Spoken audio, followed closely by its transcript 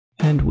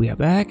And we are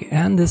back,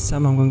 and this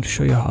time I'm going to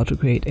show you how to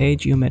create a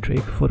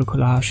geometric photo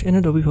collage in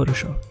Adobe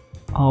Photoshop.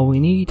 All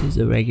we need is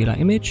a regular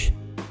image.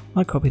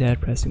 I'll copy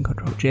that pressing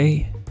Ctrl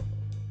J.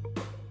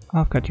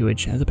 I've got the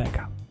image as a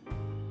backup.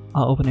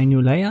 I'll open a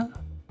new layer,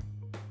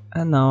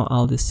 and now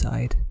I'll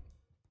decide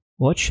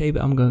what shape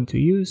I'm going to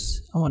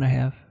use. I want to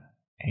have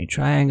a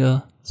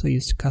triangle, so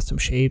use the custom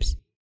shapes.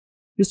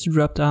 Use the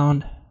drop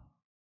down.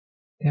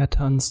 There are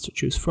tons to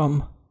choose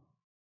from.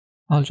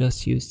 I'll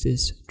just use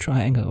this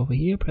triangle over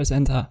here, press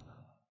enter,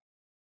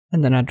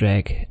 and then I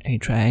drag a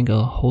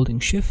triangle holding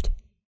shift.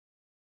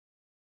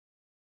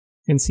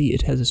 You can see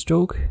it has a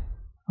stroke.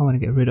 I want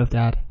to get rid of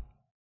that.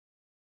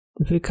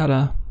 The fill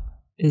color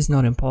is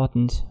not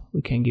important.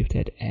 We can give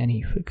that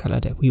any fill color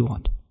that we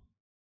want.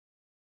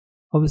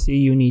 Obviously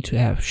you need to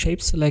have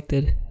shape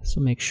selected,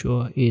 so make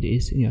sure it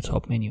is in your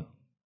top menu.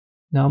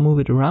 Now move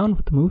it around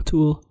with the move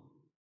tool.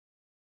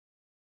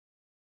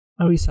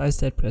 I resize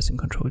that pressing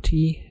Ctrl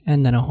T,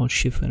 and then I hold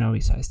shift and I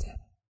resize that.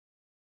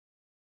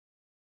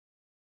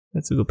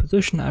 That's a good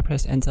position. I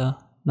press enter.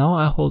 Now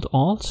I hold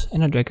alt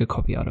and I drag a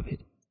copy out of it.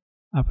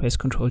 I press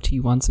Ctrl T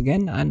once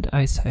again and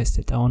I size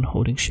it down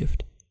holding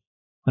shift.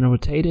 When I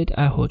rotate it,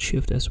 I hold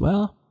shift as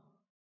well.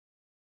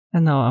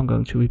 And now I'm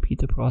going to repeat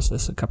the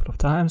process a couple of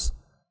times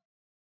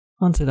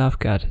until I've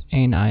got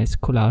a nice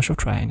collage of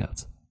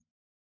triangles.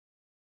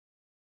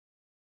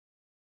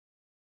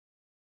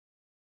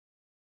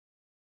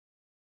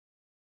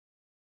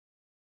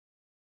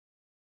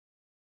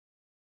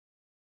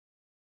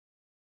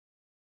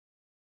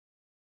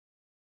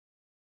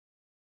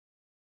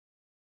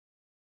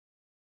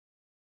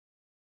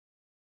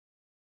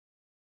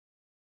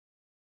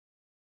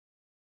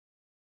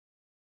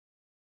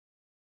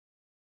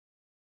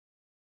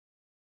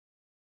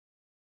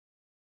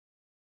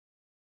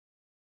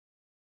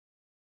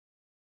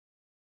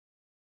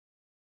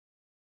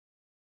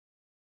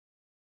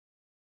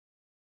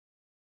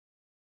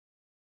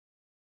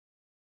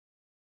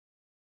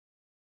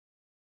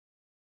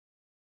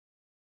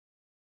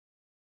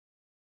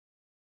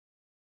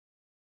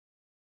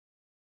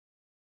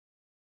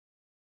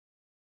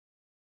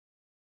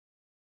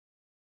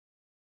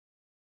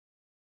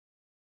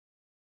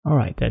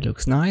 Alright, that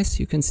looks nice.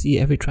 You can see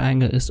every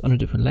triangle is on a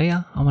different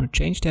layer. I want to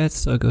change that,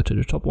 so I go to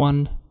the top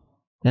one,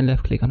 then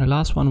left click on the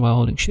last one while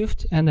holding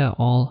shift, and they're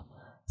all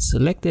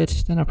selected.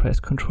 Then I press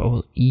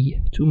Ctrl E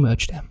to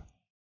merge them.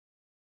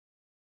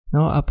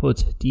 Now I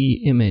put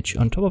the image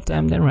on top of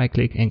them, then right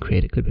click and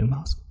create a clipping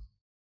mask.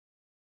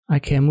 I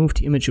can move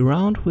the image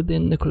around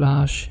within the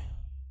collage,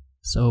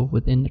 so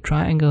within the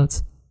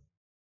triangles.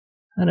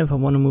 And if I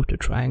want to move the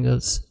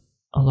triangles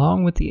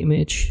along with the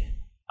image,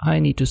 I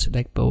need to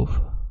select both.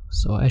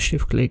 So I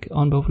shift click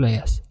on both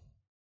layers.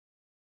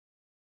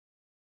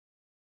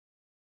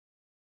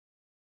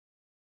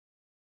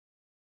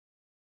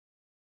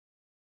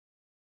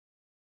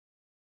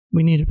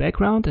 We need a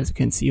background. As you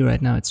can see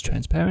right now it's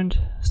transparent.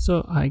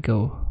 So I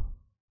go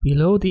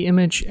below the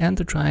image and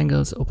the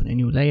triangles, open a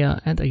new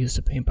layer, and I use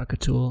the paint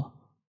bucket tool.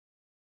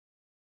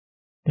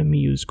 Let me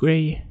use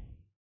gray.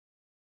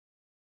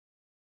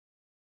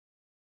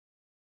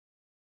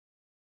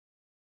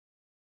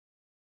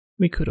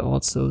 We could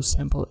also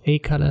sample a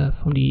color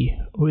from the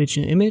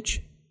original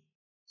image,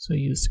 so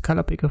use the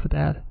color picker for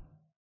that.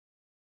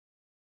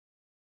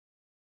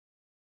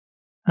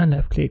 And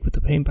left click with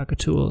the paint bucket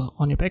tool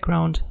on your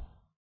background.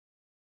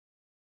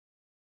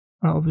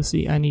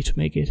 Obviously I need to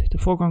make it the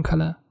foreground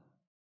color.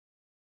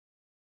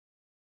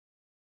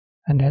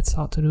 And that's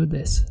how to do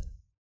this.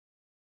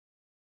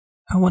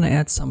 I want to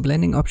add some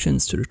blending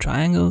options to the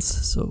triangles,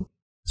 so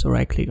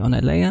right click on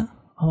that layer.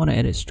 I want to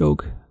add a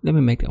stroke. Let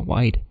me make that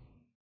white.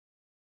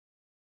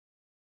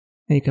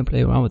 And you can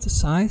play around with the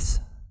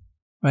size.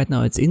 Right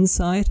now it's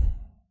inside.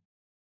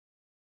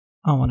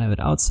 I want to have it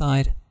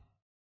outside.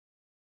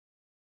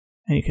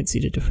 And you can see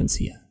the difference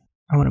here.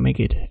 I want to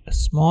make it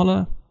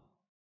smaller.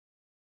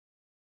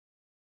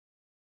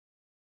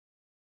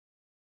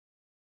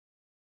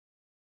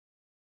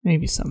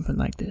 Maybe something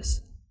like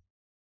this.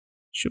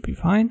 Should be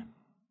fine.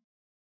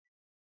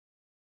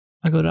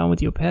 I go down with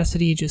the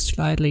opacity just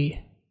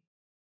slightly.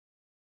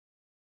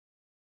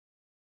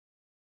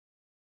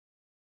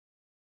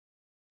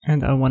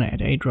 And I want to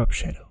add a drop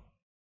shadow.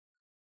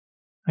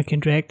 I can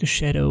drag the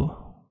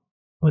shadow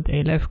with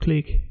a left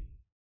click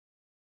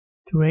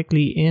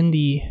directly in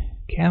the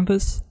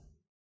canvas,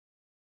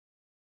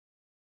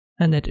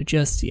 and that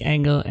adjusts the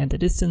angle and the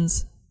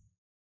distance,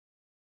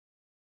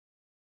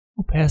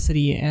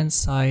 opacity and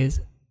size.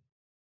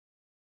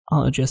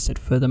 I'll adjust it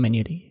further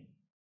manually.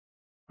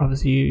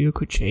 Obviously you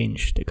could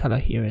change the color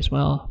here as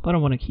well, but I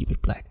want to keep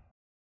it black.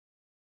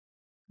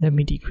 Let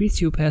me decrease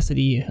the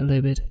opacity a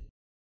little bit.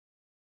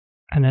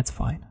 And that's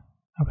fine.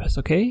 I press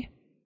OK.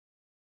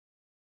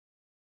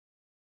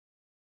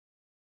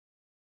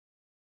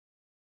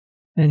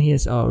 And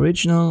here's our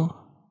original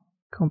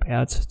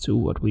compared to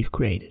what we've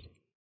created.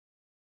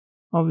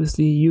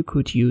 Obviously you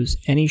could use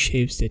any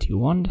shapes that you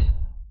want.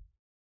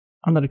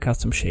 Under the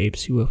custom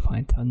shapes you will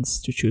find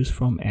tons to choose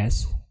from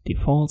as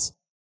defaults.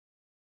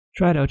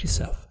 Try it out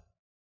yourself.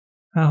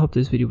 I hope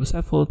this video was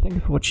helpful, thank you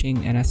for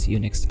watching and I'll see you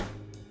next time.